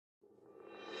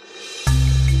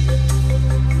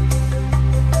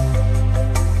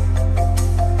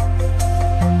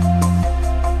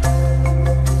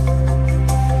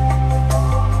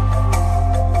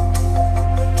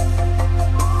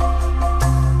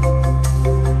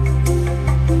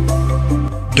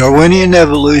Darwinian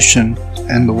evolution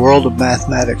and the world of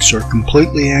mathematics are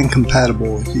completely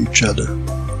incompatible with each other.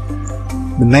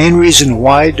 The main reason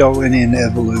why Darwinian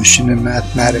evolution and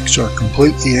mathematics are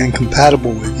completely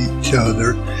incompatible with each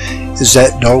other is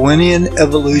that Darwinian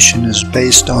evolution is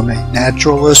based on a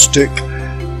naturalistic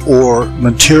or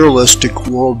materialistic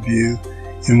worldview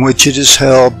in which it is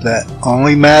held that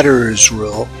only matter is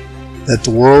real, that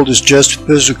the world is just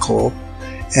physical,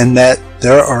 and that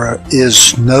there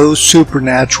is no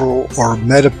supernatural or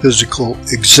metaphysical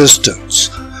existence,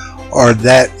 or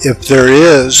that if there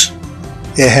is,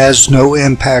 it has no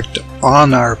impact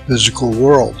on our physical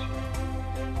world.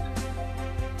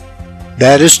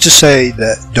 That is to say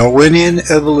that Darwinian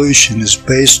evolution is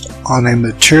based on a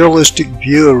materialistic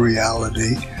view of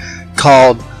reality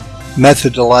called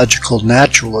methodological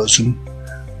naturalism,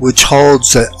 which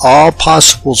holds that all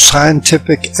possible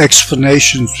scientific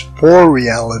explanations for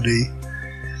reality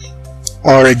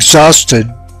are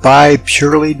exhausted by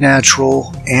purely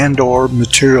natural and/or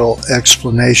material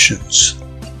explanations.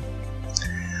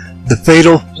 The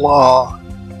fatal flaw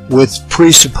with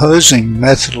presupposing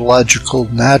methodological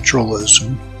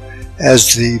naturalism,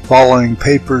 as the following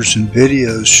papers and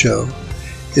videos show,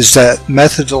 is that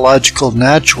methodological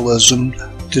naturalism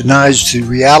denies the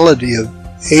reality of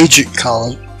agent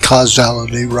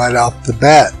causality right off the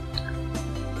bat,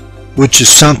 which is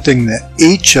something that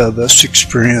each of us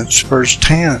experience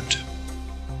firsthand.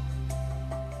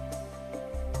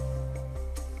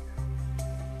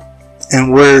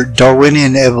 And where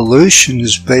Darwinian evolution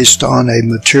is based on a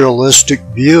materialistic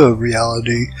view of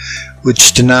reality,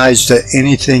 which denies that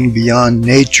anything beyond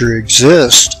nature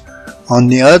exists, on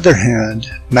the other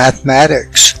hand,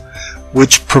 mathematics,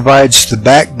 which provides the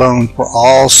backbone for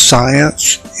all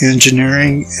science,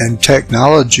 engineering, and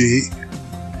technology,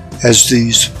 as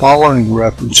these following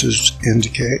references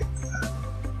indicate.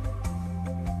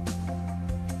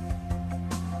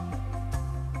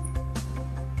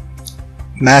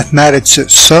 Mathematics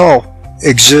itself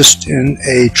exists in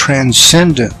a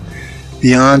transcendent,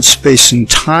 beyond space and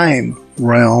time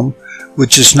realm,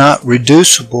 which is not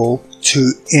reducible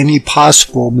to any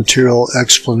possible material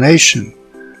explanation.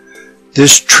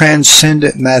 This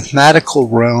transcendent mathematical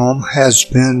realm has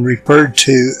been referred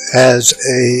to as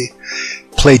a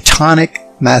Platonic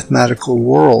mathematical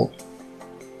world.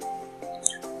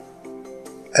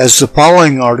 As the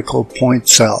following article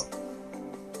points out,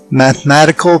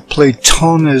 mathematical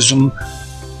Platonism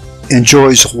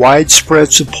enjoys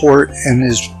widespread support and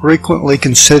is frequently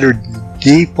considered the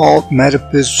default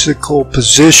metaphysical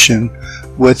position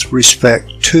with respect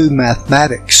to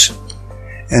mathematics,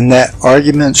 and that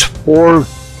arguments for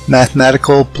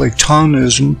mathematical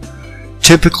Platonism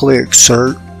typically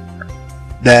assert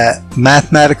that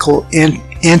mathematical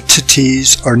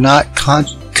entities are not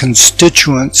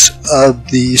constituents of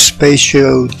the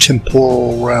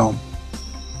spatio-temporal realm.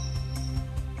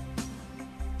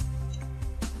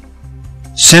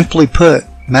 Simply put,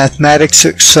 mathematics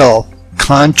itself,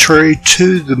 contrary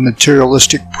to the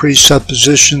materialistic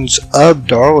presuppositions of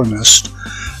Darwinists,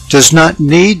 does not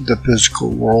need the physical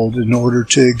world in order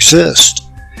to exist.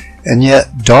 And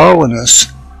yet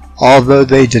Darwinists, although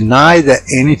they deny that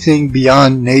anything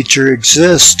beyond nature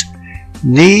exists,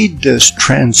 need this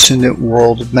transcendent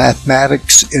world of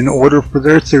mathematics in order for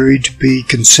their theory to be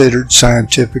considered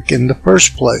scientific in the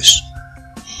first place.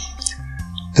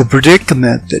 The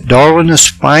predicament that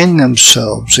Darwinists find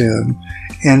themselves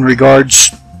in regards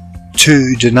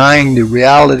to denying the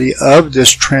reality of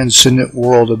this transcendent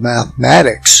world of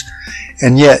mathematics,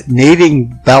 and yet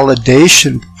needing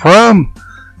validation from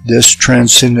this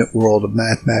transcendent world of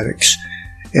mathematics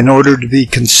in order to be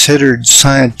considered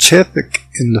scientific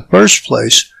in the first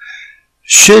place,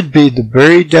 should be the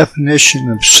very definition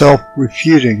of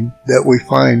self-refuting that we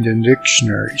find in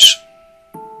dictionaries.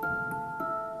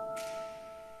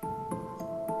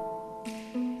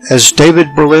 As David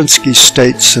Berlinski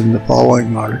states in the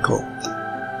following article,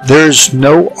 there is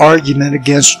no argument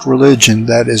against religion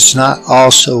that is not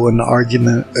also an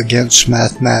argument against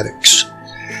mathematics.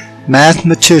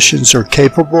 Mathematicians are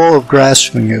capable of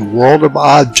grasping a world of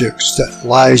objects that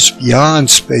lies beyond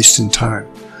space and time.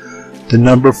 The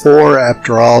number 4,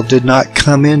 after all, did not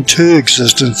come into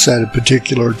existence at a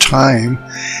particular time,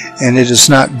 and it is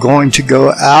not going to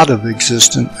go out of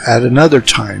existence at another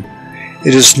time.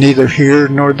 It is neither here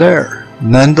nor there.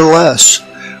 Nonetheless,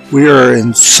 we are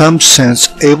in some sense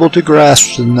able to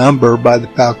grasp the number by the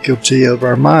faculty of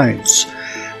our minds.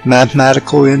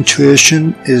 Mathematical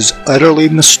intuition is utterly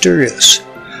mysterious.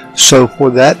 So for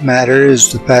that matter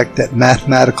is the fact that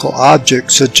mathematical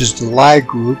objects such as the Lie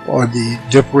group or the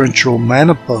differential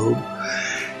manifold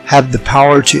have the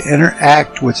power to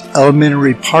interact with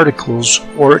elementary particles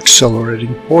or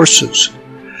accelerating forces.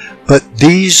 But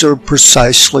these are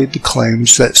precisely the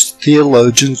claims that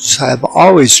theologians have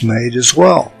always made as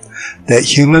well, that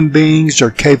human beings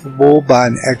are capable by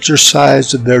an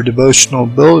exercise of their devotional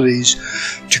abilities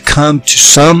to come to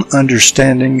some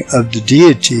understanding of the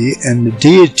deity, and the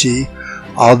deity,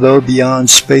 although beyond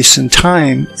space and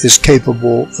time, is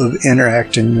capable of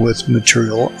interacting with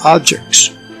material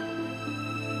objects.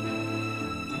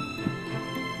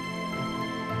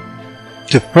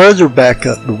 To further back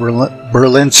up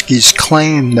Berlinski's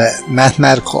claim that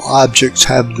mathematical objects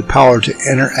have the power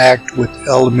to interact with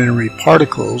elementary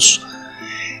particles,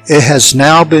 it has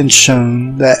now been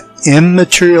shown that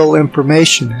immaterial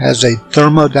information has a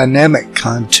thermodynamic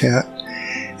content,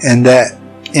 and that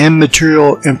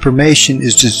immaterial information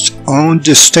is its own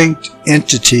distinct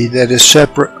entity that is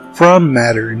separate from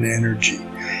matter and energy,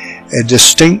 a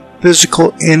distinct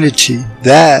physical entity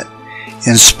that,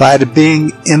 in spite of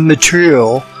being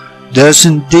immaterial, does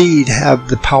indeed have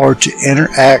the power to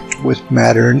interact with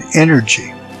matter and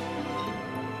energy.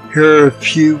 Here are a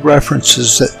few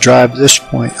references that drive this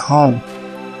point home.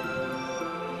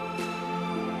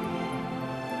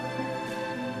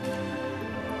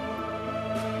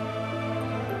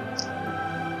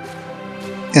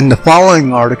 In the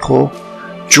following article,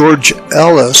 George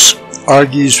Ellis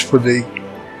argues for the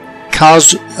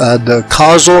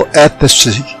causal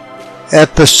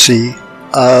efficacy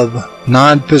of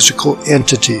non-physical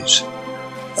entities.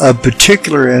 Of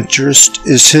particular interest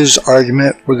is his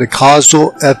argument for the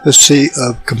causal efficacy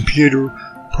of computer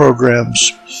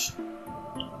programs.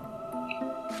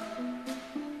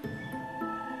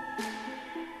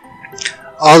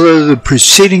 Although the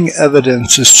preceding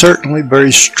evidence is certainly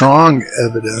very strong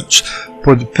evidence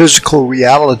for the physical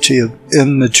reality of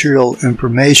immaterial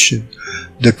information,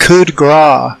 the coup de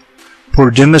grace for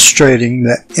demonstrating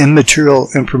that immaterial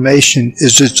information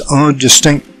is its own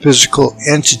distinct physical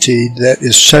entity that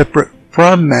is separate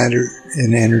from matter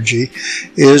and energy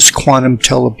is quantum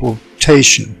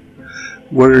teleportation,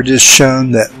 where it is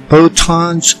shown that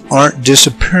photons aren't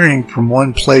disappearing from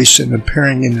one place and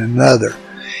appearing in another.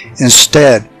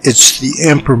 Instead, it's the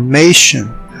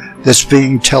information that's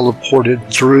being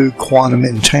teleported through quantum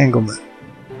entanglement.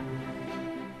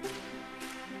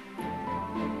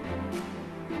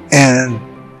 And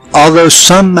although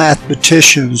some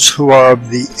mathematicians who are of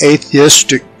the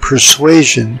atheistic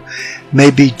persuasion may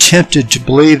be tempted to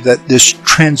believe that this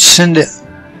transcendent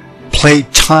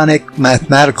Platonic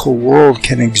mathematical world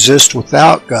can exist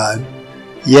without God,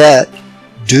 yet,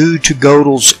 due to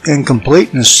Gödel's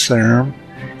incompleteness theorem,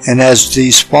 and as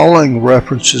these following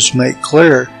references make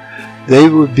clear, they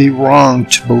would be wrong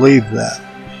to believe that.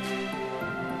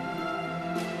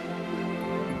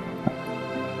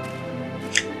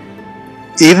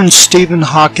 Even Stephen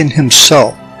Hawking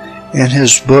himself, in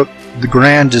his book The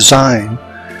Grand Design,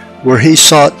 where he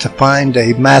sought to find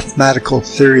a mathematical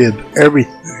theory of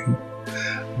everything,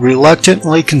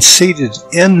 reluctantly conceded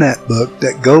in that book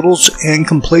that Gödel's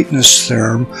incompleteness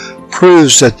theorem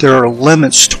proves that there are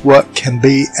limits to what can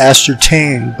be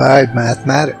ascertained by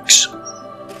mathematics.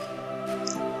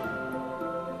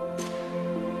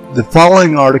 The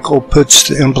following article puts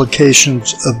the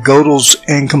implications of Gödel's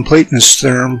incompleteness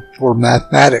theorem for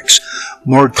mathematics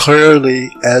more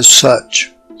clearly as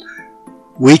such.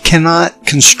 We cannot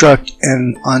construct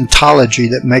an ontology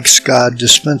that makes God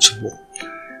dispensable.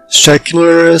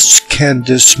 Secularists can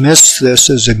dismiss this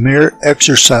as a mere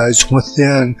exercise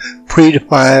within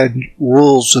predefined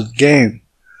rules of the game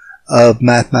of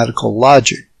mathematical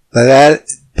logic, but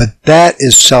that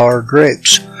is sour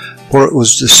grapes. For it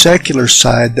was the secular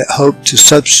side that hoped to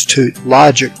substitute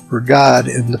logic for God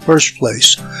in the first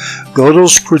place.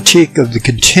 Gödel's critique of the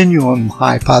continuum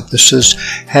hypothesis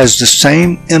has the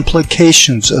same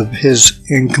implications of his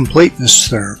incompleteness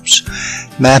theorems.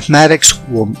 Mathematics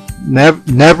will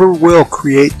never will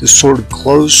create the sort of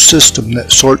closed system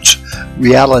that sorts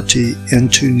reality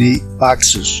into neat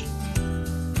boxes.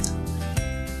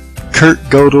 Kurt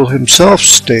Gödel himself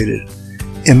stated,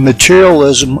 "In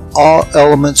materialism, all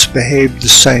elements behave the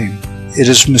same. It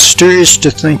is mysterious to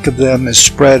think of them as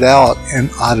spread out and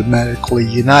automatically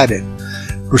united.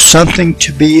 For something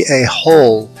to be a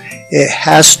whole, it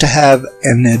has to have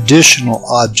an additional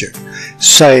object,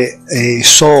 say a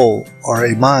soul or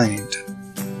a mind."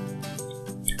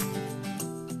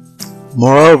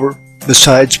 Moreover,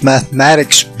 besides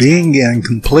mathematics being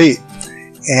incomplete,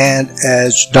 and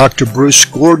as Dr. Bruce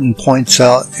Gordon points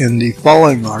out in the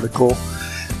following article,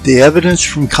 the evidence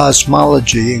from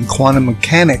cosmology and quantum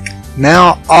mechanics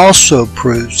now also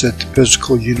proves that the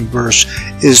physical universe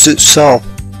is itself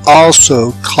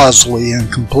also causally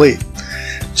incomplete.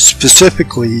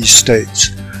 Specifically, he states,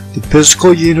 the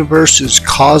physical universe is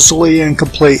causally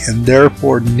incomplete and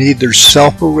therefore neither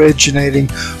self-originating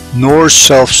nor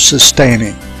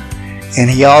self-sustaining. And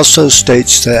he also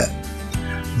states that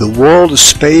the world of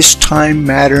space, time,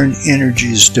 matter, and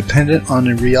energy is dependent on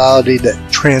a reality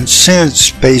that transcends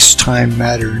space, time,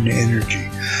 matter, and energy.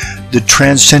 The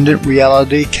transcendent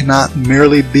reality cannot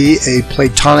merely be a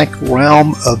Platonic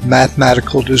realm of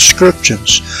mathematical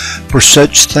descriptions, for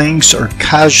such things are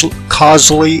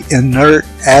causally inert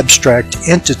abstract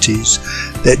entities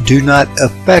that do not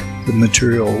affect the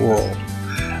material world.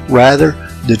 Rather,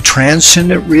 the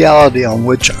transcendent reality on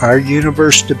which our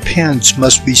universe depends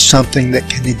must be something that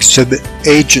can exhibit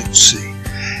agency,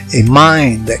 a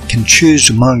mind that can choose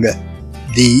among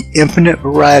the infinite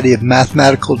variety of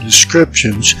mathematical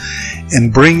descriptions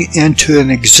and bring into an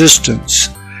existence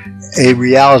a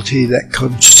reality that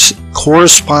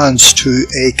corresponds to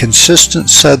a consistent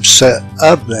subset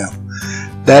of them.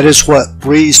 That is what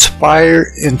breathes fire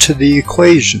into the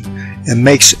equation and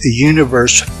makes a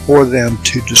universe for them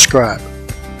to describe.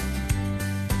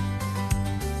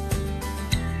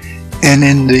 And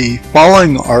in the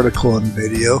following article and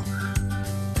video,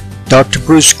 Dr.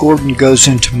 Bruce Gordon goes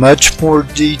into much more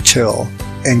detail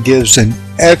and gives an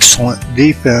excellent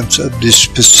defense of the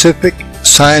specific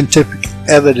scientific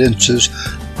evidences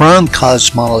from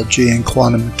cosmology and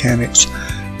quantum mechanics,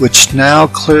 which now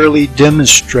clearly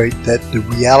demonstrate that the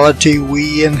reality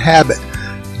we inhabit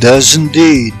does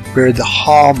indeed bear the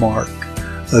hallmark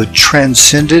of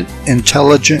transcendent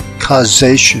intelligent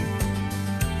causation.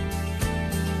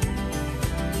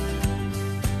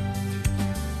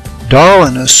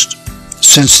 Darwinists,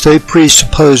 since they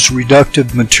presuppose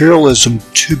reductive materialism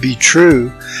to be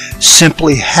true,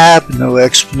 simply have no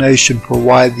explanation for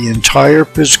why the entire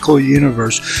physical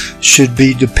universe should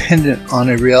be dependent on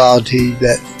a reality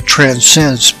that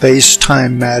transcends space,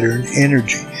 time, matter, and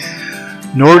energy.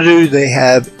 Nor do they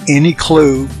have any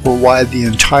clue for why the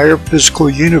entire physical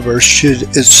universe should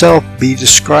itself be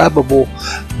describable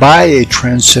by a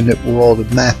transcendent world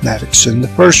of mathematics in the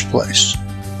first place.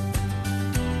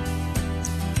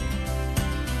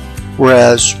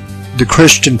 Whereas the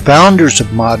Christian founders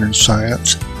of modern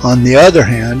science, on the other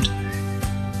hand,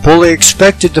 fully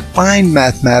expected to find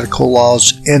mathematical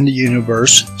laws in the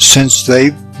universe since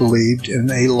they believed in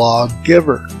a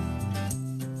lawgiver.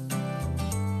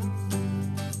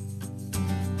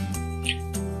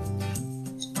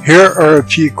 Here are a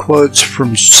few quotes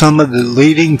from some of the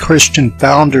leading Christian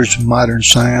founders of modern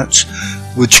science,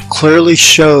 which clearly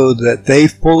show that they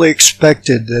fully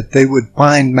expected that they would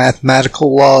find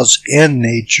mathematical laws in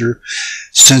nature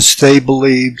since they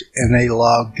believed in a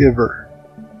lawgiver.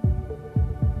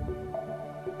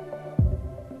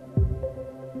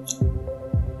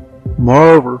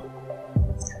 Moreover,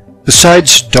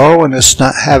 besides Darwinists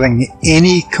not having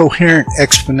any coherent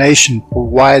explanation for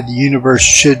why the universe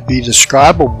should be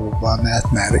describable by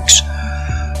mathematics,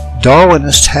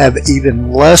 Darwinists have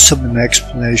even less of an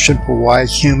explanation for why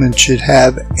humans should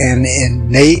have an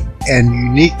innate and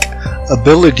unique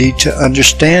ability to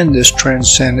understand this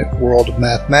transcendent world of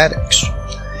mathematics.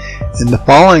 In the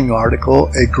following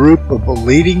article, a group of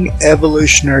leading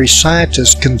evolutionary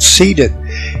scientists conceded,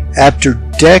 after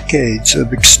decades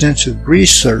of extensive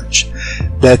research,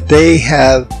 that they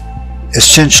have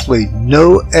essentially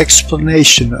no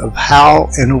explanation of how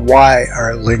and why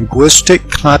our linguistic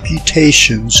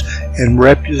computations and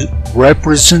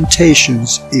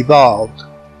representations evolved.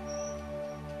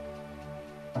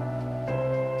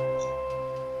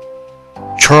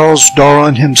 Charles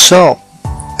Darwin himself,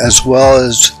 as well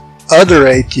as other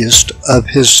atheists of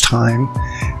his time,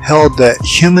 held that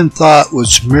human thought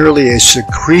was merely a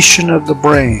secretion of the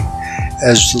brain,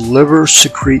 as the liver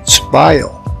secretes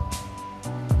bile.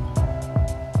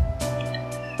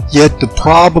 Yet the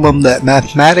problem that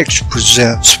mathematics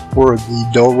presents for the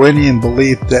Darwinian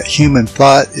belief that human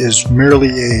thought is merely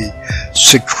a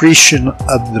secretion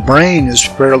of the brain is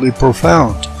fairly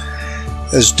profound.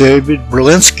 As David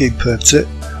Berlinski puts it,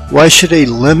 why should a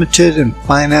limited and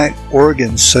finite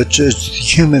organ such as the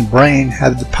human brain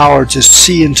have the power to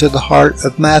see into the heart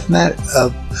of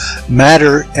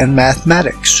matter and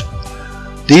mathematics?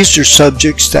 These are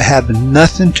subjects that have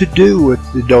nothing to do with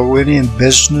the Darwinian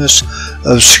business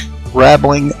of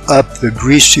scrabbling up the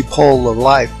greasy pole of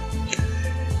life.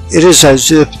 It is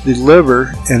as if the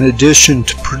liver, in addition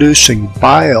to producing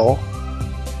bile,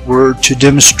 were to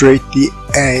demonstrate the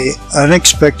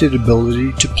unexpected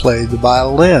ability to play the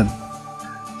violin.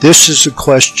 This is a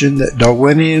question that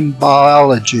Darwinian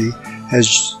biology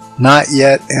has not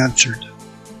yet answered.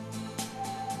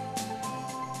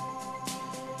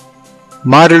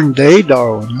 Modern-day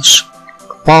Darwinists,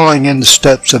 following in the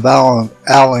steps of Alan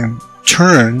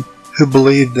Turing, who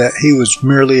believed that he was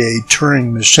merely a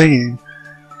Turing machine,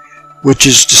 which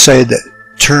is to say that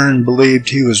Turing believed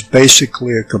he was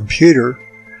basically a computer,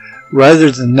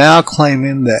 rather than now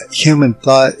claiming that human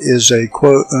thought is a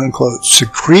quote-unquote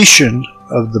secretion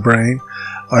of the brain,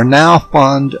 are now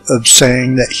fond of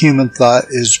saying that human thought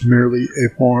is merely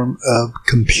a form of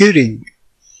computing.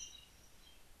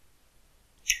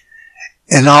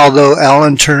 And although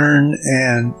Alan Turing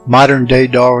and modern-day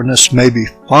Darwinists may be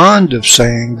fond of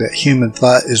saying that human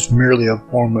thought is merely a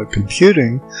form of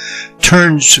computing,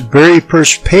 Turing's very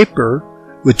first paper,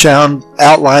 which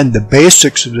outlined the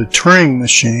basics of the Turing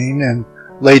machine and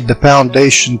laid the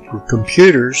foundation for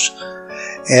computers,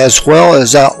 as well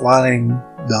as outlining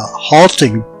the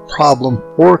halting problem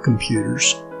for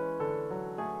computers.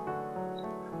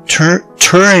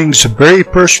 Turing's very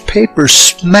first paper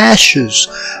smashes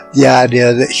the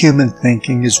idea that human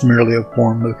thinking is merely a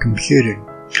form of computing.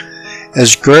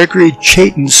 As Gregory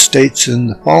Chaitin states in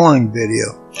the following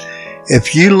video,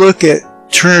 if you look at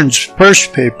Turing's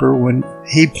first paper when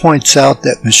he points out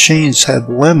that machines have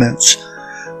limits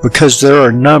because there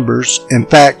are numbers, in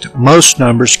fact most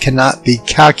numbers cannot be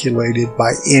calculated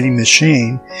by any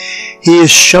machine, he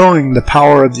is showing the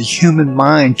power of the human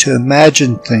mind to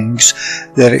imagine things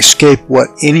that escape what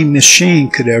any machine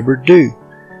could ever do.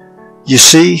 You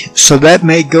see, so that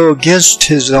may go against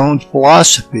his own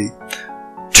philosophy.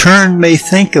 Turing may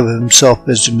think of himself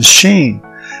as a machine,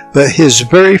 but his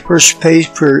very first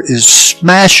paper is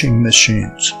smashing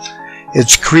machines.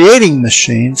 It's creating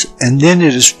machines, and then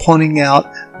it is pointing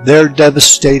out their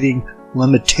devastating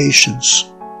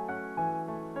limitations.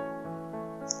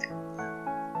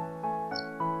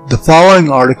 The following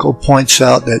article points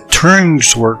out that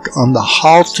Turing's work on the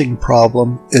halting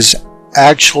problem is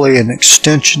actually an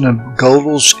extension of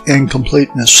Gödel's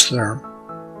incompleteness theorem.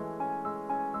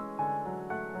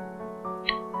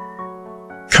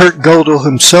 Kurt Gödel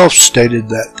himself stated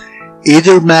that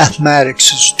either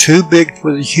mathematics is too big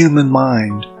for the human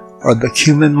mind, or the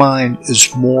human mind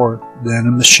is more than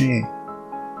a machine.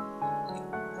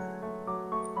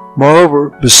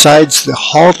 Moreover, besides the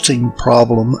halting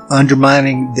problem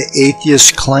undermining the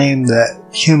atheist claim that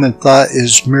human thought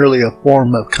is merely a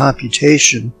form of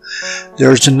computation,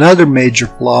 there is another major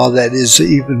flaw that is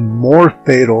even more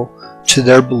fatal to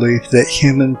their belief that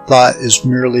human thought is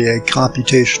merely a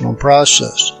computational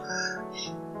process.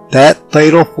 That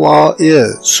fatal flaw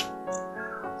is,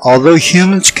 although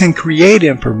humans can create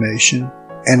information,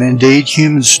 and indeed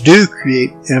humans do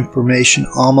create information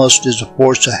almost as a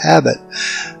force of habit,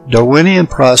 Darwinian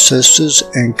processes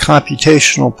and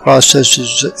computational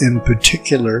processes in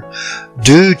particular,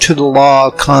 due to the law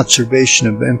of conservation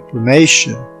of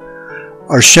information,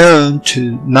 are shown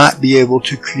to not be able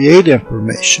to create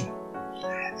information,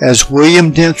 as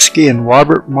William Dembski and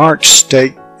Robert Marx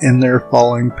state in their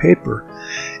following paper.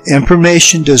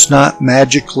 Information does not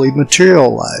magically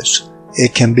materialize.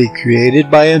 It can be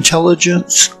created by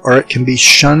intelligence, or it can be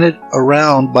shunted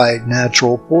around by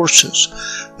natural forces.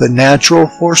 But natural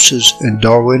forces, and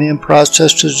Darwinian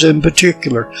processes in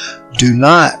particular, do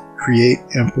not create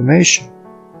information.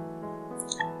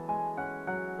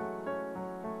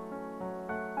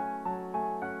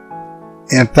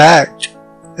 In fact,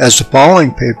 as the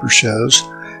following paper shows,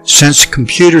 since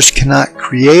computers cannot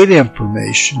create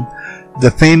information,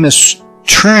 the famous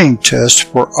Turing test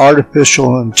for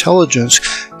artificial intelligence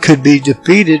could be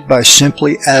defeated by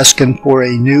simply asking for a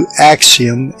new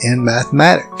axiom in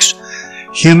mathematics.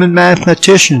 Human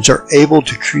mathematicians are able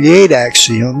to create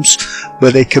axioms,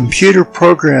 but a computer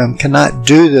program cannot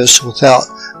do this without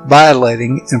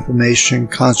violating information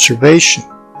conservation.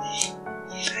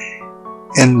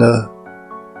 In the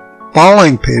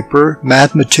following paper,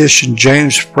 mathematician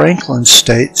James Franklin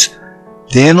states,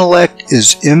 "The intellect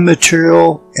is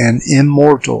immaterial and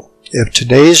immortal. If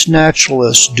today's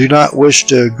naturalists do not wish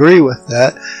to agree with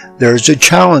that, there is a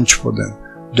challenge for them.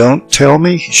 Don't tell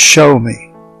me, show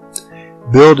me.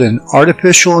 Build an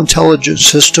artificial intelligence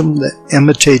system that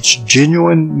imitates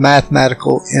genuine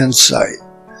mathematical insight."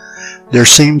 There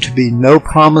seem to be no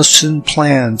promising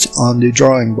plans on the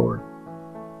drawing board.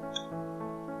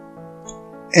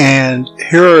 And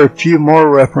here are a few more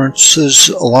references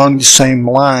along the same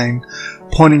line,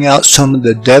 pointing out some of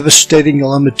the devastating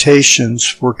limitations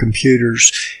for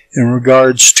computers in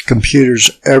regards to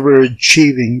computers ever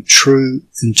achieving true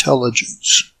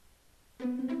intelligence.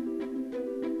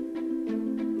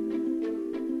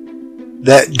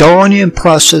 That Darwinian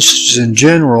processes in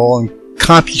general, and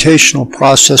computational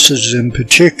processes in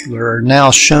particular are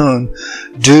now shown,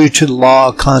 due to the law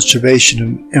of conservation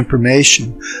of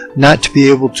information, not to be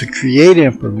able to create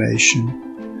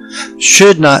information,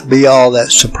 should not be all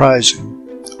that surprising.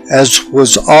 As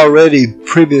was already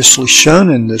previously shown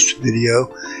in this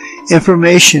video,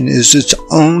 information is its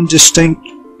own distinct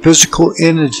physical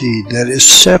entity that is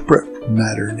separate from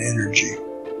matter and energy.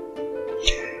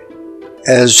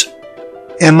 As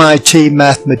MIT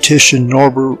mathematician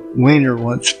Norbert Wiener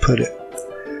once put it,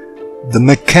 the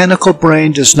mechanical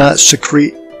brain does not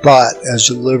secrete thought as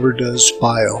the liver does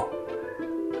bile,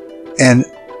 and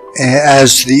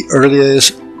as the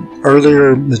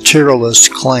earlier materialists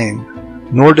claimed,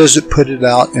 nor does it put it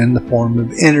out in the form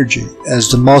of energy, as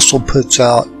the muscle puts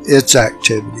out its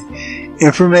activity.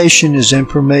 Information is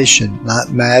information,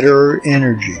 not matter or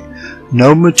energy.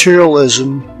 No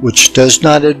materialism which does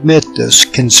not admit this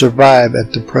can survive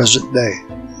at the present day.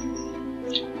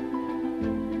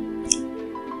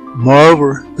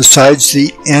 Moreover, besides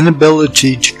the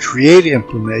inability to create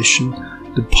information,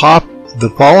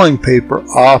 the following paper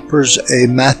offers a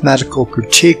mathematical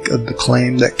critique of the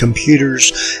claim that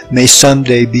computers may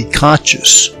someday be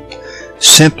conscious.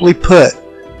 Simply put,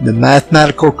 the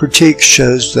mathematical critique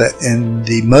shows that in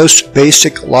the most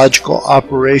basic logical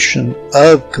operation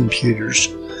of computers,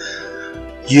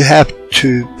 you have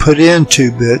to put in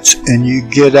 2 bits and you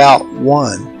get out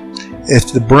 1.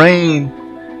 If the brain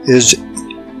is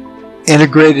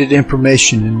integrated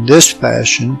information in this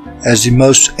fashion, as the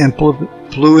most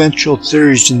influential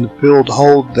theories in the field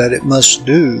hold that it must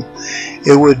do,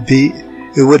 it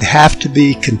would have to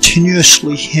be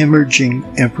continuously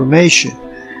hemorrhaging information.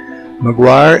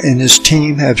 McGuire and his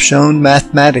team have shown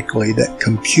mathematically that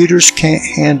computers can't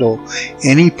handle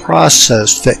any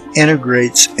process that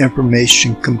integrates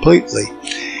information completely.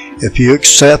 If you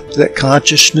accept that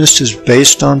consciousness is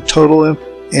based on total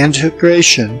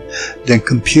integration, then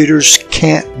computers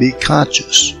can't be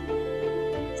conscious.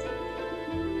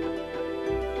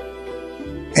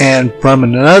 And from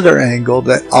another angle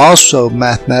that also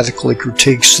mathematically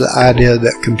critiques the idea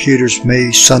that computers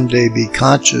may someday be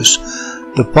conscious,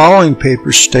 the following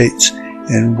paper states,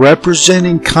 in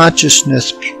representing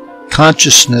consciousness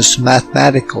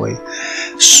mathematically,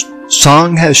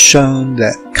 Song has shown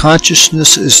that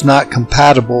consciousness is not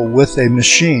compatible with a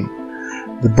machine.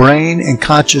 The brain and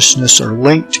consciousness are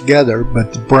linked together,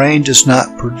 but the brain does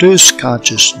not produce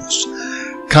consciousness.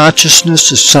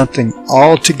 Consciousness is something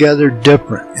altogether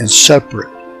different and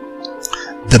separate.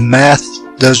 The math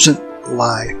doesn't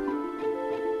lie.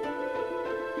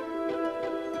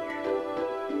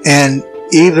 And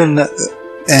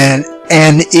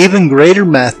even greater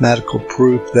mathematical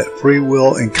proof that free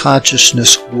will and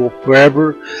consciousness will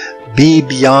forever be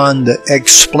beyond the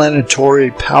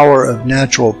explanatory power of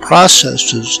natural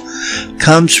processes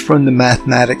comes from the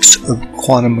mathematics of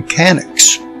quantum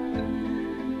mechanics.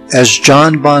 As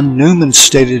John von Neumann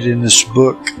stated in his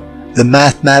book, The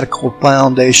Mathematical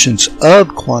Foundations of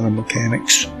Quantum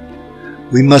Mechanics,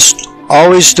 we must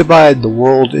always divide the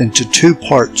world into 2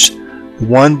 parts,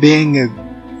 one being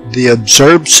the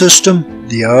observed system,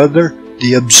 the other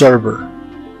the observer.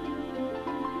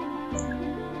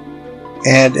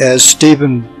 And as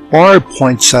Stephen Barr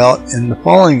points out in the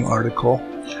following article,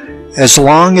 as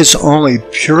long as only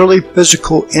purely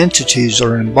physical entities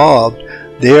are involved,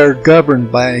 they are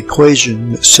governed by an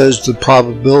equation that says the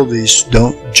probabilities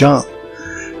don't jump.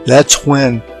 That's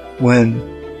when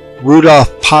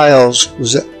Rudolf Piles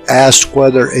was asked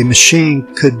whether a machine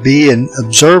could be an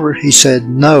observer, he said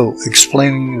no,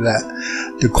 explaining that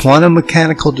the quantum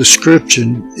mechanical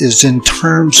description is in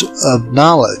terms of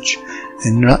knowledge,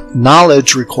 and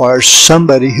knowledge requires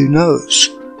somebody who knows,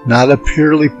 not a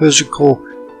purely physical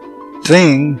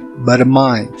thing, but a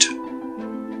mind.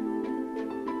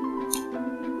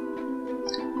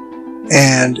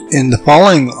 And in the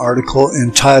following article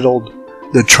entitled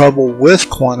The Trouble with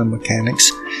Quantum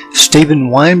Mechanics, Steven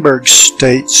Weinberg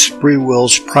states free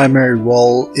will's primary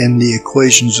role in the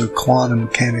equations of quantum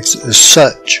mechanics as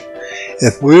such.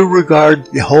 If we regard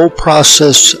the whole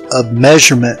process of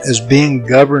measurement as being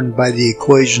governed by the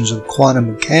equations of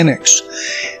quantum mechanics,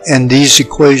 and these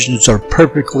equations are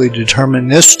perfectly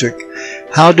deterministic,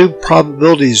 how do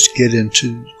probabilities get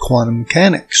into quantum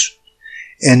mechanics?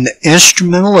 In the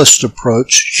instrumentalist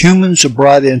approach, humans are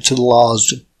brought into the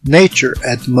laws of nature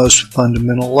at the most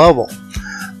fundamental level.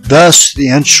 Thus, the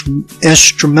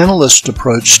instrumentalist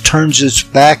approach turns its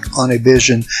back on a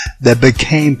vision that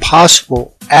became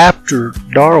possible after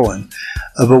Darwin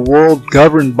of a world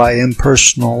governed by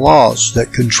impersonal laws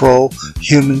that control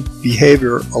human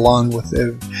behavior along with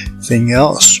everything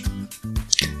else.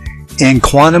 In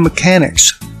quantum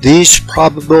mechanics, these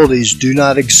probabilities do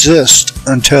not exist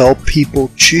until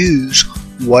people choose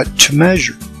what to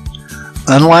measure.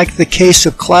 Unlike the case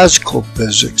of classical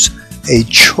physics, a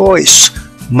choice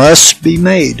must be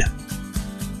made.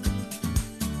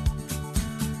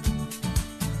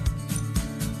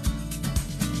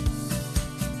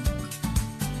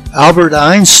 Albert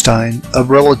Einstein of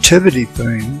relativity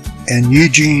fame and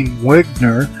Eugene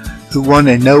Wigner, who won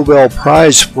a Nobel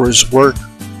Prize for his work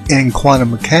in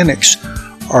quantum mechanics,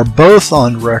 are both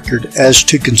on record as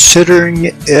to considering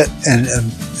it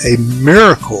a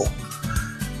miracle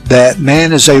that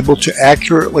man is able to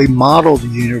accurately model the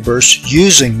universe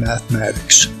using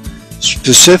mathematics.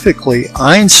 Specifically,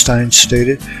 Einstein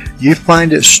stated, "You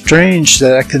find it strange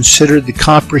that I consider the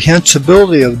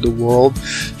comprehensibility of the world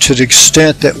to the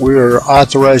extent that we are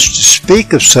authorized to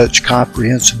speak of such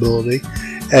comprehensibility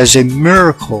as a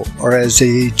miracle or as an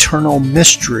eternal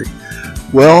mystery.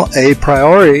 Well, a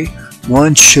priori,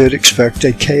 one should expect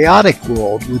a chaotic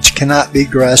world which cannot be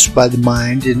grasped by the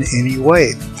mind in any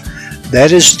way.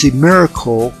 That is the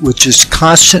miracle which is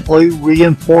constantly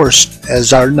reinforced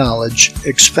as our knowledge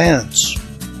expands."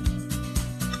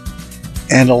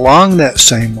 And along that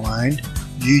same line,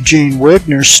 Eugene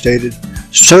Wigner stated,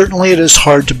 "Certainly it is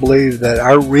hard to believe that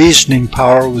our reasoning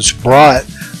power was brought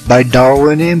by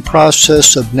Darwinian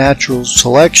process of natural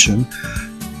selection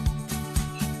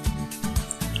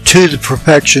to the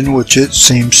perfection which it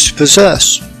seems to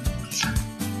possess.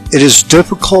 It is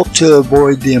difficult to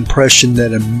avoid the impression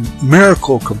that a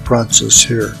miracle confronts us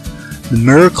here. The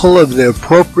miracle of the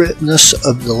appropriateness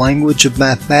of the language of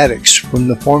mathematics from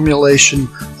the formulation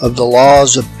of the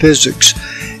laws of physics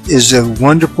is a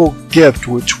wonderful gift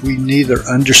which we neither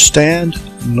understand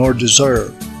nor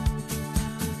deserve."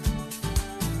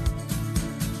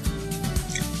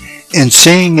 And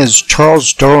seeing as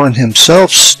Charles Darwin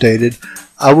himself stated,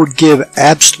 "I would give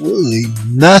absolutely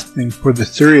nothing for the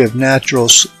theory of natural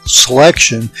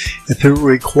selection if it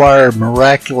required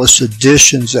miraculous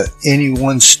additions at any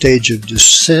one stage of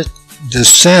descent,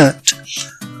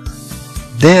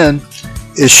 then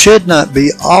it should not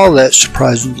be all that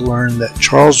surprising to learn that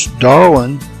Charles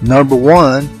Darwin, number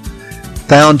one,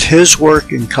 found his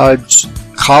work in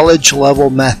college-level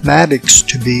mathematics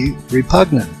to be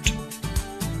repugnant,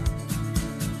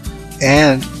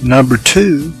 and number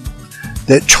two,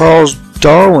 that Charles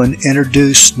Darwin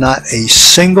introduced not a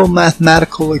single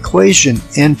mathematical equation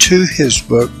into his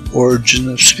book, Origin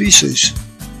of Species.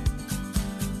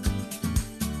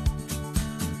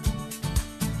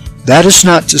 That is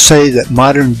not to say that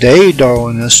modern-day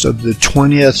Darwinists of the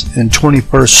 20th and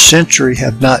 21st century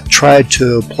have not tried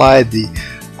to apply the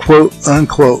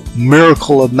quote-unquote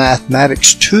miracle of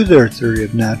mathematics to their theory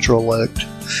of natural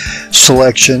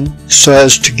selection so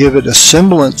as to give it a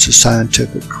semblance of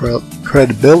scientific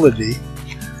credibility,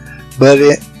 but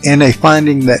in a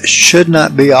finding that should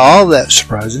not be all that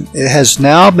surprising, it has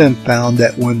now been found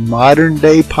that when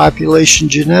modern-day population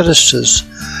geneticists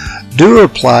do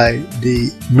apply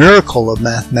the miracle of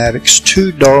mathematics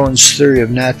to Darwin's theory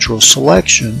of natural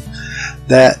selection,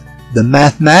 that the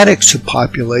mathematics of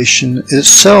population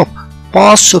itself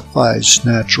falsifies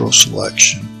natural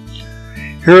selection.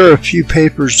 Here are a few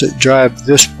papers that drive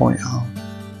this point home.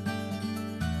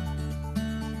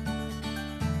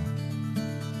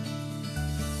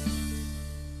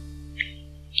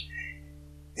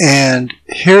 And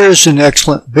here is an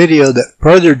excellent video that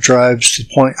further drives the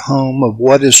point home of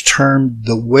what is termed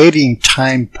the waiting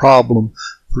time problem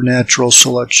for natural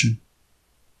selection.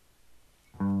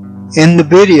 In the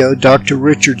video, Dr.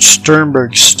 Richard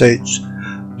Sternberg states,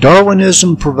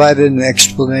 "Darwinism provided an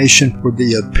explanation for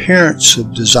the appearance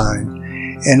of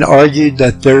design and argued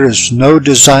that there is no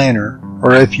designer,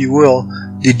 or if you will,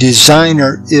 the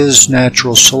designer is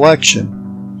natural selection.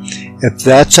 If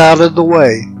that's out of the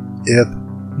way, if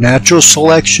natural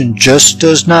selection just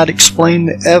does not explain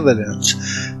the evidence,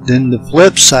 then the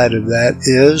flip side of that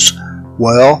is,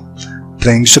 well,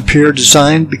 things appear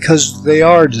designed because they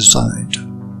are designed."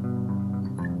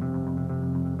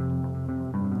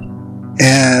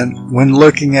 And when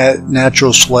looking at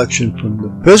natural selection from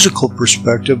the physical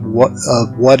perspective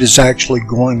of what is actually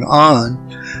going on,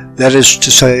 that is to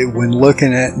say, when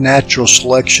looking at natural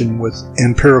selection with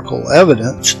empirical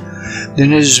evidence,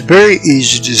 then it is very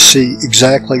easy to see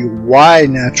exactly why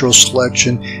natural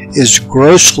selection is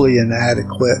grossly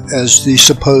inadequate as the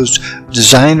supposed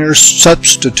designer's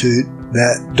substitute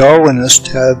that Darwinists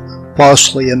have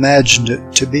falsely imagined it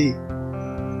to be.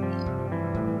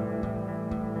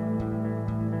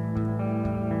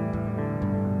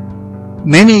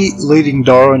 Many leading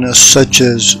Darwinists, such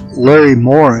as Larry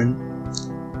Morin,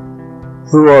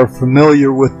 who are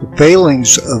familiar with the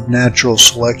failings of natural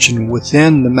selection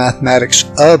within the mathematics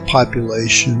of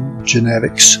population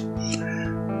genetics,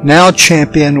 now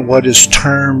champion what is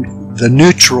termed the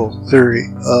neutral theory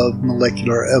of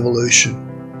molecular evolution,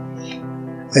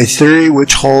 a theory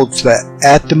which holds that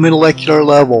at the molecular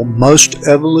level, most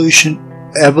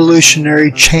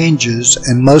evolutionary changes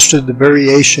and most of the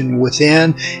variation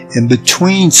within and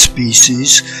between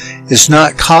species is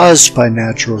not caused by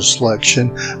natural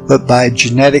selection, but by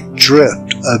genetic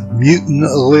drift of mutant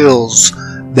alleles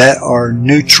that are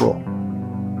neutral.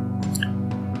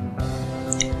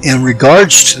 In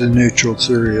regards to the neutral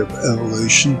theory of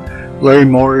evolution, Larry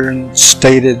Morin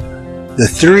stated, "The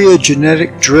theory of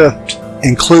genetic drift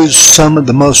includes some of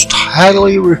the most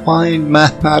highly refined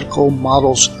mathematical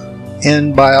models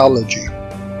in biology."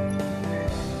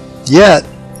 Yet,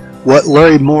 what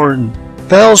Larry Morin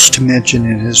fails to mention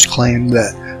in his claim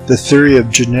that the theory of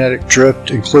genetic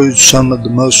drift includes some of the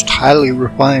most highly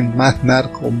refined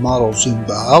mathematical models in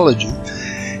biology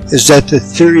is that the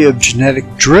theory of genetic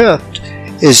drift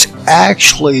is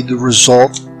actually the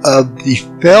result of the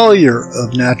failure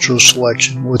of natural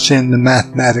selection within the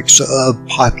mathematics of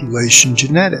population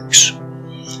genetics.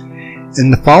 In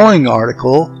the following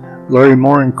article, Larry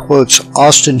Morin quotes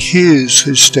Austin Hughes,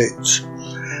 who states,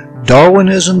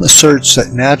 "Darwinism asserts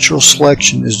that natural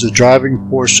selection is the driving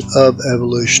force of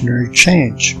evolutionary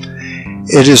change.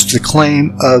 It is the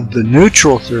claim of the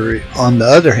neutral theory, on the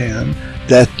other hand,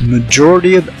 that the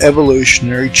majority of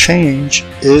evolutionary change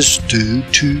is due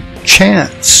to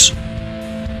chance."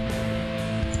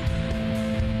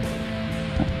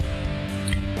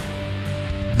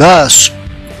 Thus,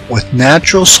 with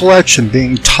natural selection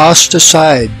being tossed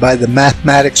aside by the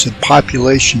mathematics of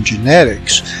population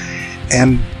genetics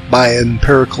and by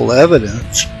empirical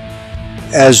evidence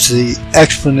as the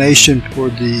explanation for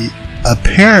the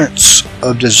appearance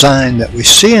of design that we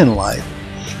see in life,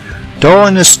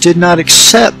 Darwinists did not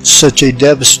accept such a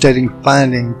devastating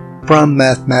finding from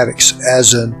mathematics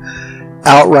as an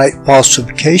outright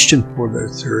falsification for their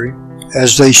theory,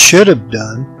 as they should have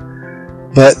done,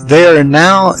 but they are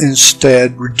now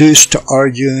instead reduced to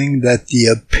arguing that the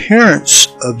appearance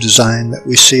of design that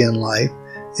we see in life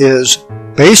is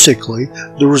basically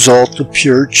the result of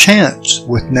pure chance,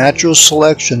 with natural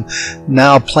selection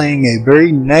now playing a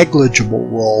very negligible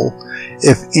role,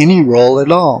 if any role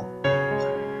at all.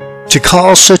 To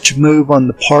call such a move on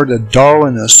the part of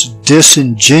Darwinists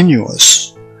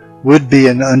disingenuous would be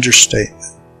an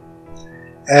understatement.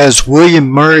 As William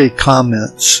Murray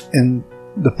comments in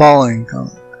the following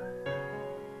comment,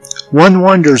 "One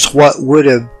wonders what would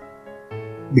have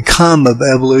become of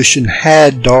evolution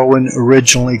had Darwin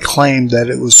originally claimed that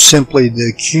it was simply the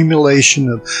accumulation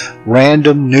of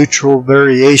random neutral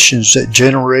variations that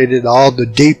generated all the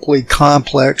deeply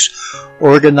complex,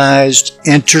 organized,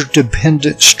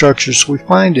 interdependent structures we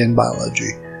find in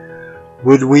biology.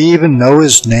 Would we even know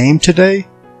his name today?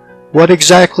 What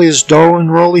exactly is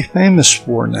Darwin really famous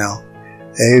for now?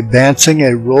 Advancing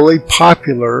a really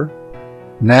popular,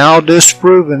 now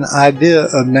disproven idea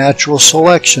of natural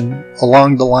selection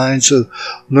along the lines of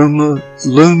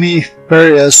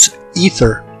luminiferous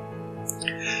ether.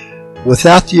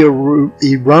 Without the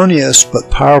erroneous but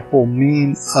powerful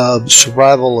mean of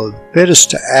survival of the fittest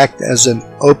to act as an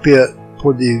opiate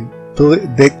for the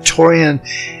Victorian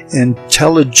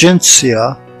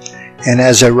intelligentsia and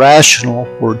as a rational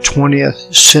for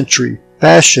 20th century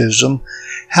fascism,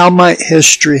 how might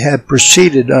history have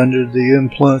proceeded under the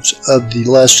influence of the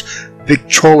less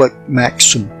Victrolic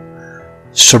maxim,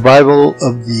 survival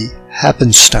of the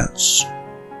happenstance?"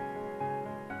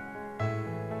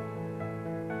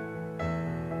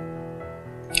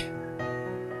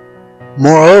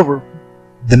 Moreover,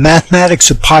 the mathematics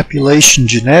of population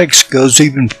genetics goes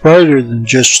even further than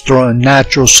just throwing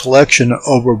natural selection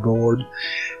overboard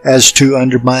as to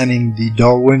undermining the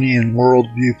Darwinian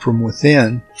worldview from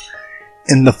within.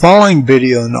 In the following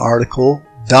video and article,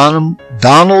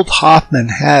 Donald Hoffman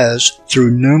has,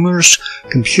 through numerous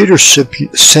computer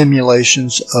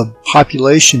simulations of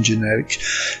population genetics,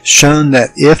 shown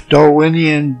that if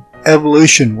Darwinian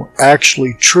evolution were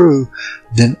actually true,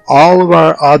 then all of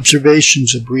our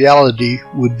observations of reality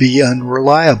would be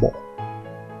unreliable.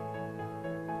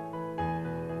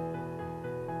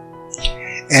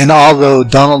 And although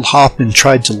Donald Hoffman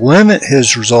tried to limit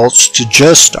his results to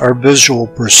just our visual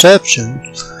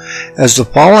perceptions, as the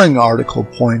following article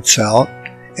points out,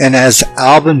 and as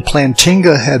Alvin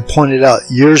Plantinga had pointed out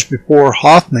years before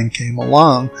Hoffman came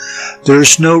along, there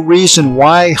is no reason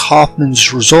why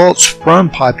Hoffman's results from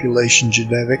population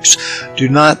genetics do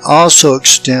not also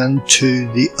extend to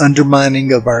the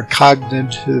undermining of our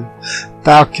cognitive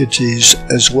faculties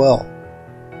as well.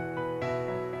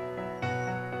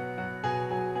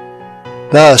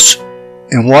 Thus,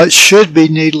 in what should be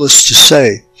needless to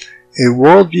say, a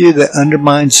worldview that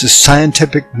undermines the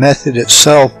scientific method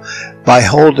itself by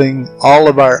holding all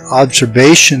of our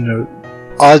observations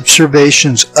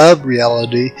of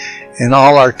reality and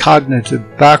all our cognitive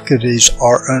faculties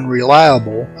are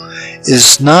unreliable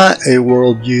is not a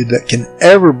worldview that can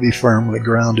ever be firmly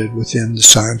grounded within the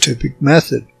scientific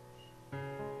method.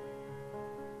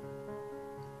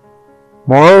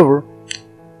 Moreover,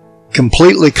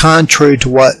 completely contrary to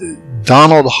what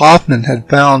Donald Hoffman had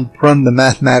found from the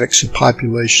mathematics of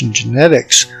population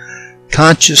genetics,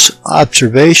 conscious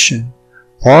observation,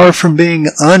 far from being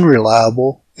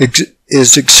unreliable,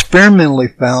 is experimentally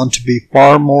found to be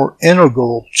far more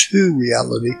integral to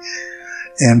reality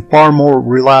and far more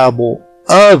reliable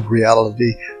of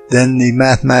reality than the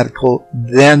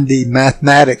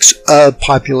mathematics of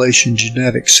population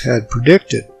genetics had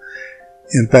predicted.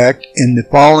 In fact, in the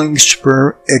following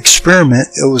experiment,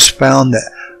 it was found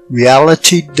that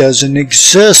reality doesn't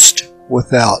exist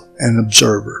without an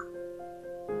observer.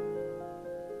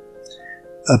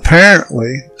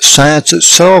 Apparently, science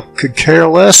itself could care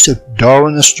less if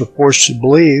Darwinists are forced to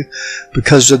believe,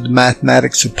 because of the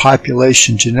mathematics of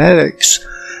population genetics,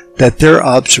 that their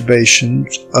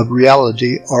observations of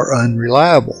reality are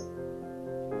unreliable.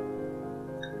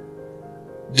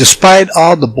 Despite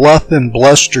all the bluff and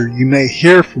bluster you may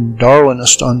hear from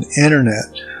Darwinists on the internet,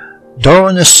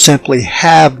 Darwinists simply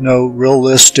have no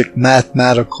realistic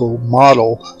mathematical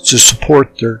model to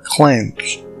support their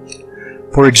claims.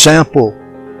 For example,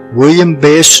 William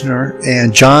Basner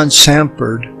and John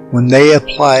Sanford, when they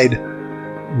applied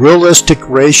realistic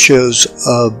ratios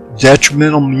of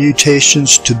detrimental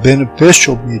mutations to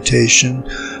beneficial mutation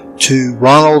to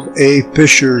Ronald A.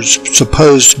 Fisher's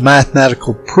supposed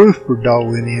mathematical proof for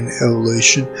Darwinian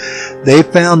evolution, they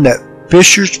found that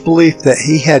Fisher's belief that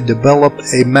he had developed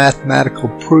a mathematical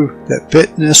proof that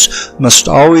fitness must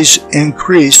always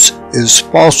increase is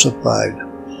falsified.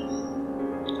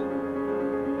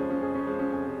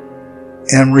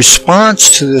 In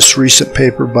response to this recent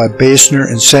paper by Basner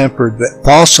and Sanford that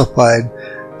falsified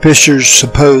Fisher's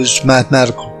supposed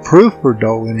mathematical proof for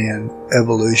Darwinian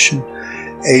evolution,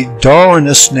 a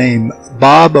Darwinist named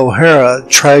Bob O'Hara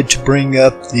tried to bring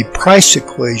up the price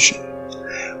equation,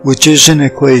 which is an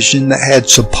equation that had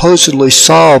supposedly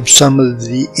solved some of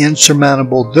the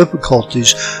insurmountable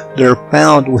difficulties that are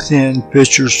found within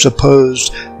Fisher's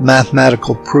supposed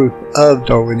mathematical proof of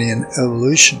Darwinian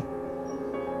evolution.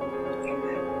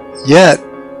 Yet,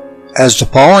 as the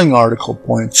following article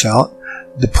points out,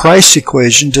 the price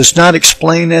equation does not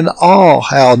explain at all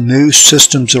how new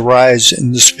systems arise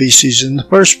in the species in the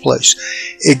first place.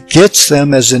 It gets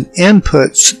them as an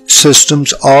input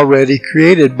systems already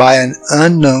created by an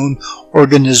unknown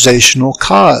organizational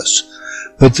cause.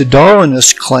 But the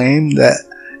Darwinists claim that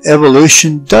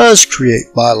evolution does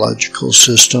create biological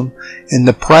system, and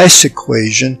the price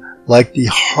equation, like the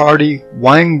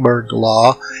Hardy-Weinberg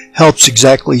law, helps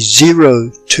exactly zero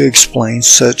to explain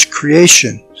such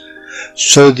creation.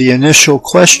 So the initial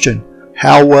question,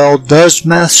 how well does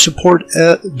math support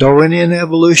Darwinian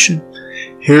evolution?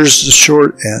 Here's the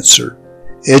short answer.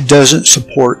 It doesn't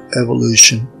support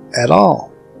evolution at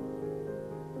all.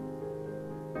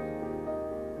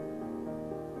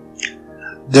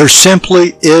 There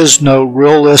simply is no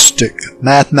realistic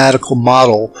mathematical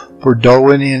model for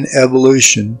Darwinian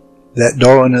evolution that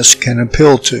Darwinists can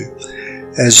appeal to.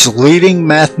 As the leading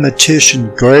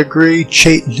mathematician Gregory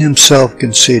Chaitin himself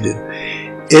conceded,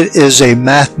 it is a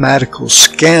mathematical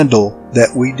scandal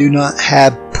that we do not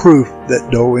have proof that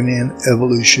Darwinian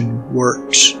evolution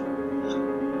works.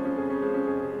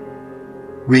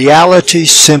 Reality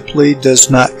simply does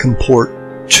not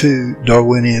comport to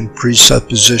Darwinian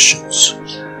presuppositions.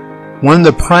 One of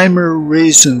the primary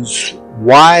reasons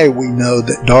why we know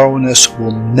that Darwinists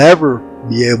will never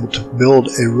be able to build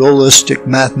a realistic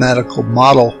mathematical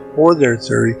model for their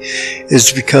theory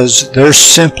is because there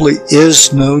simply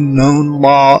is no known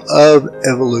law of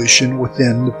evolution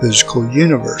within the physical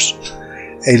universe,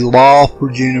 a law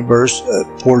for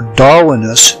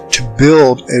Darwinists to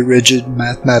build a rigid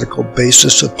mathematical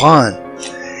basis upon.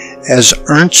 As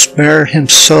Ernst Mayr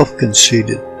himself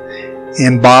conceded,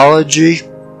 in biology,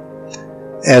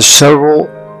 as several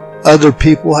other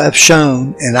people have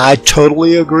shown, and I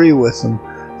totally agree with them,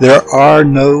 there are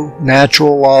no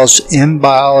natural laws in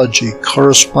biology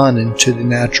corresponding to the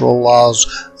natural laws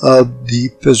of the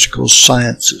physical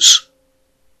sciences.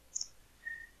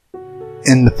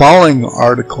 In the following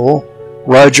article,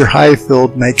 Roger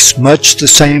Highfield makes much the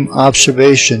same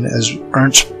observation as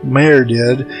Ernst Mayr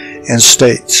did and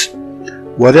states,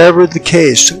 whatever the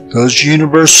case, those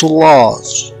universal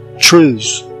laws,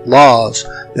 truths, laws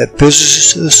that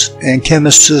physicists and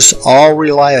chemists all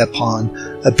rely upon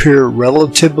appear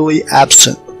relatively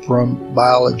absent from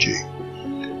biology.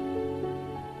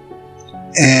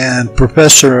 And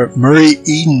Professor Murray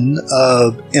Eden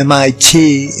of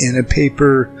MIT, in a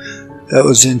paper that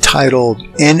was entitled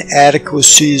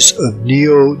Inadequacies of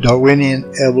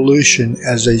Neo-Darwinian Evolution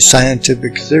as a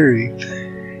Scientific Theory,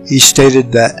 he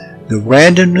stated that the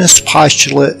randomness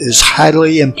postulate is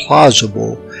highly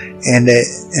implausible and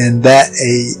that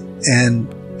an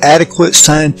adequate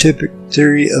scientific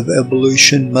theory of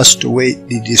evolution must await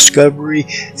the discovery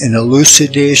and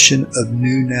elucidation of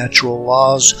new natural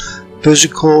laws,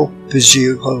 physical,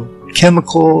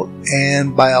 chemical,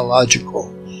 and biological.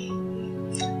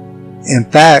 In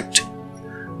fact,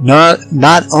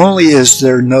 not only is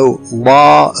there no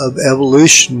law of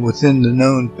evolution within the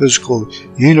known physical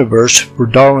universe for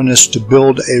Darwinists to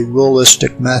build a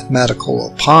realistic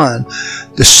mathematical upon,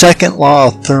 the second law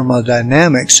of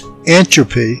thermodynamics,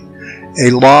 entropy,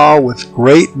 a law with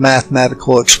great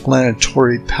mathematical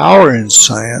explanatory power in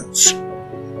science,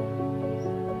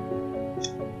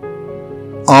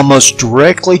 almost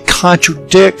directly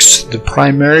contradicts the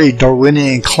primary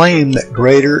Darwinian claim that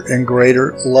greater and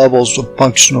greater levels of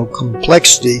functional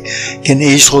complexity can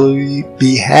easily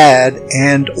be had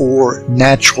and or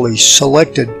naturally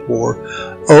selected for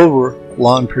over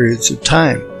long periods of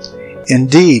time.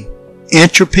 Indeed,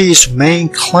 entropy's main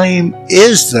claim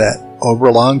is that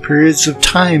over long periods of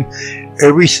time,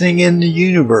 everything in the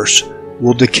universe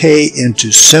will decay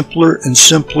into simpler and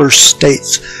simpler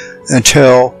states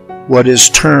until what is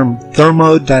termed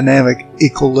thermodynamic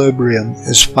equilibrium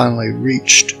is finally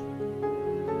reached.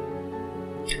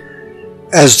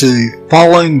 As the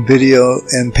following video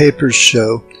and papers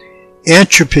show,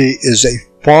 entropy is a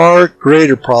far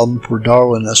greater problem for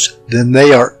Darwinists than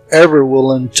they are ever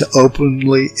willing to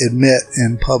openly admit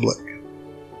in public.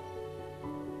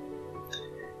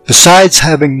 Besides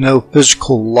having no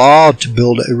physical law to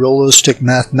build a realistic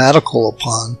mathematical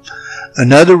upon,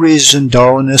 another reason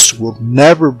Darwinists will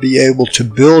never be able to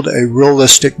build a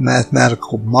realistic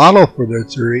mathematical model for their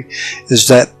theory is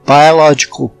that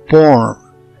biological form,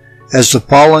 as the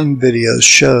following video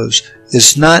shows,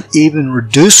 is not even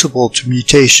reducible to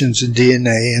mutations in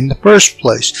DNA in the first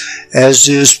place, as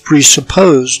is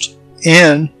presupposed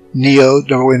in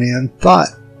Neo-Darwinian thought.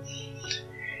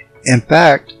 In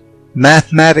fact,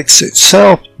 mathematics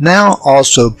itself now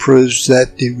also proves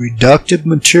that the reductive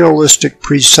materialistic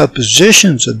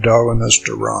presuppositions of Darwinists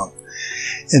are wrong.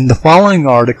 In the following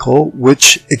article,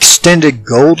 which extended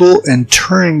Gödel and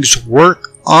Turing's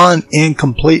work on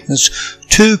incompleteness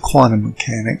to quantum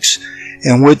mechanics,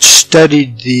 and which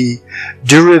studied the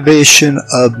derivation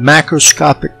of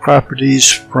macroscopic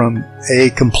properties from a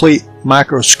complete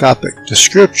microscopic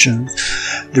description,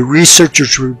 the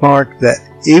researchers remarked that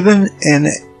even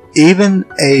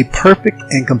a perfect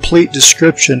and complete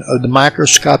description of the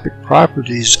microscopic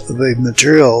properties of a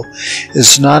material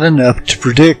is not enough to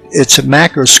predict its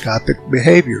macroscopic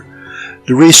behavior.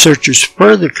 The researchers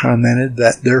further commented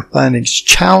that their findings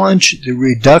challenge the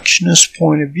reductionist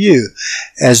point of view,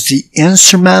 as the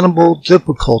insurmountable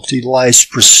difficulty lies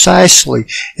precisely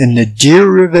in the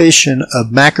derivation of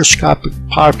macroscopic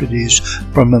properties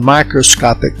from a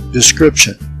microscopic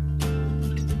description.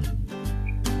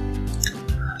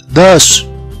 Thus,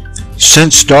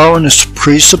 since Darwinists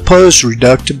presuppose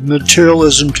reductive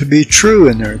materialism to be true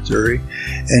in their theory,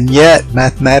 and yet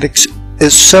mathematics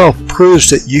itself proves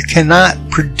that you cannot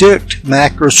predict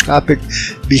macroscopic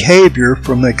behavior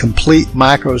from a complete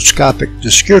microscopic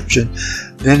description,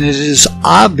 then it is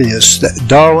obvious that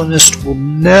Darwinists will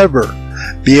never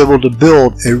be able to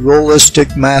build a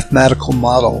realistic mathematical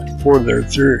model for their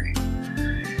theory.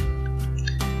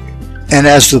 And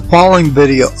as the following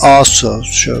video also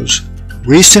shows,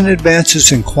 recent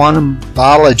advances in quantum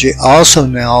biology also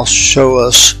now show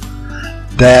us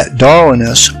that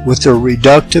Darwinists, with their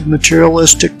reductive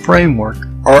materialistic framework,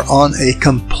 are on a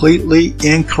completely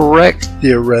incorrect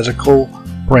theoretical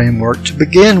framework to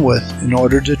begin with in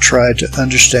order to try to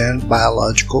understand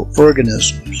biological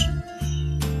organisms.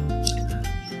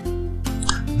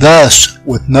 Thus,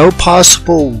 with no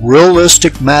possible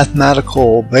realistic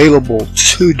mathematical available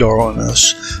to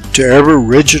Darwinists to ever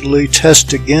rigidly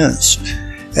test against,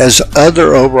 as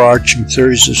other overarching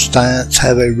theories of science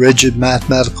have a rigid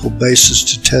mathematical basis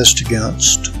to test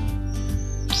against,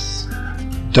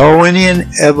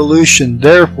 Darwinian evolution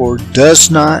therefore does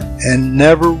not and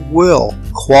never will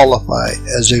qualify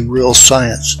as a real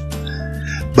science,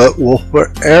 but will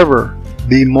forever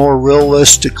be more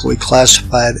realistically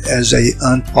classified as a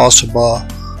unfalsifiable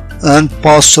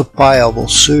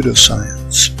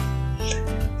pseudoscience.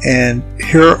 And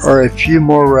here are a few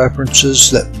more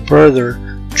references that further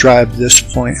drive this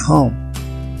point home.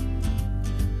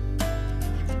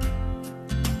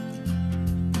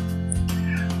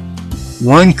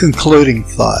 One concluding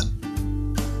thought.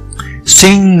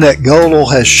 Seeing that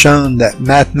Gödel has shown that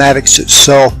mathematics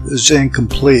itself is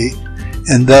incomplete,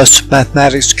 and thus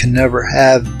mathematics can never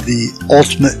have the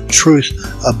ultimate truth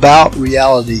about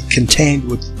reality contained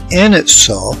within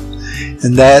itself,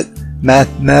 and that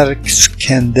mathematics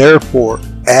can therefore,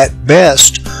 at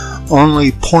best,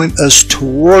 only point us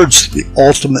towards the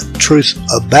ultimate truth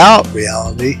about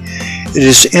reality, it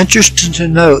is interesting to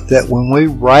note that when we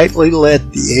rightly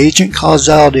let the agent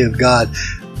causality of God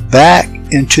back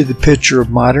into the picture of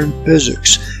modern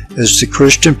physics, as the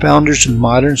Christian founders of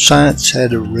modern science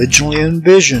had originally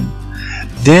envisioned,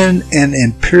 then an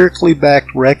empirically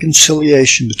backed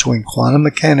reconciliation between quantum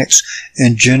mechanics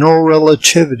and general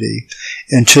relativity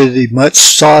into the much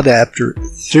sought after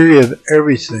theory of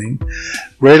everything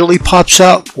readily pops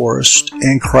out for us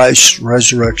in Christ's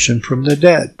resurrection from the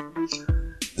dead.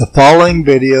 The following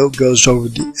video goes over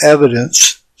the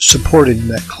evidence supporting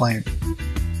that claim.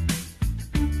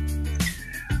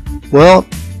 Well,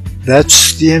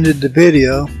 that's the end of the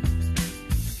video.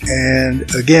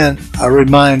 And again, I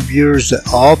remind viewers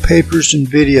that all papers and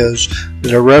videos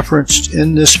that are referenced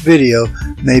in this video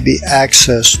may be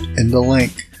accessed in the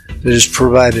link that is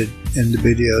provided in the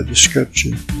video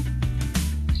description.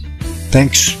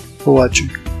 Thanks for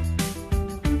watching.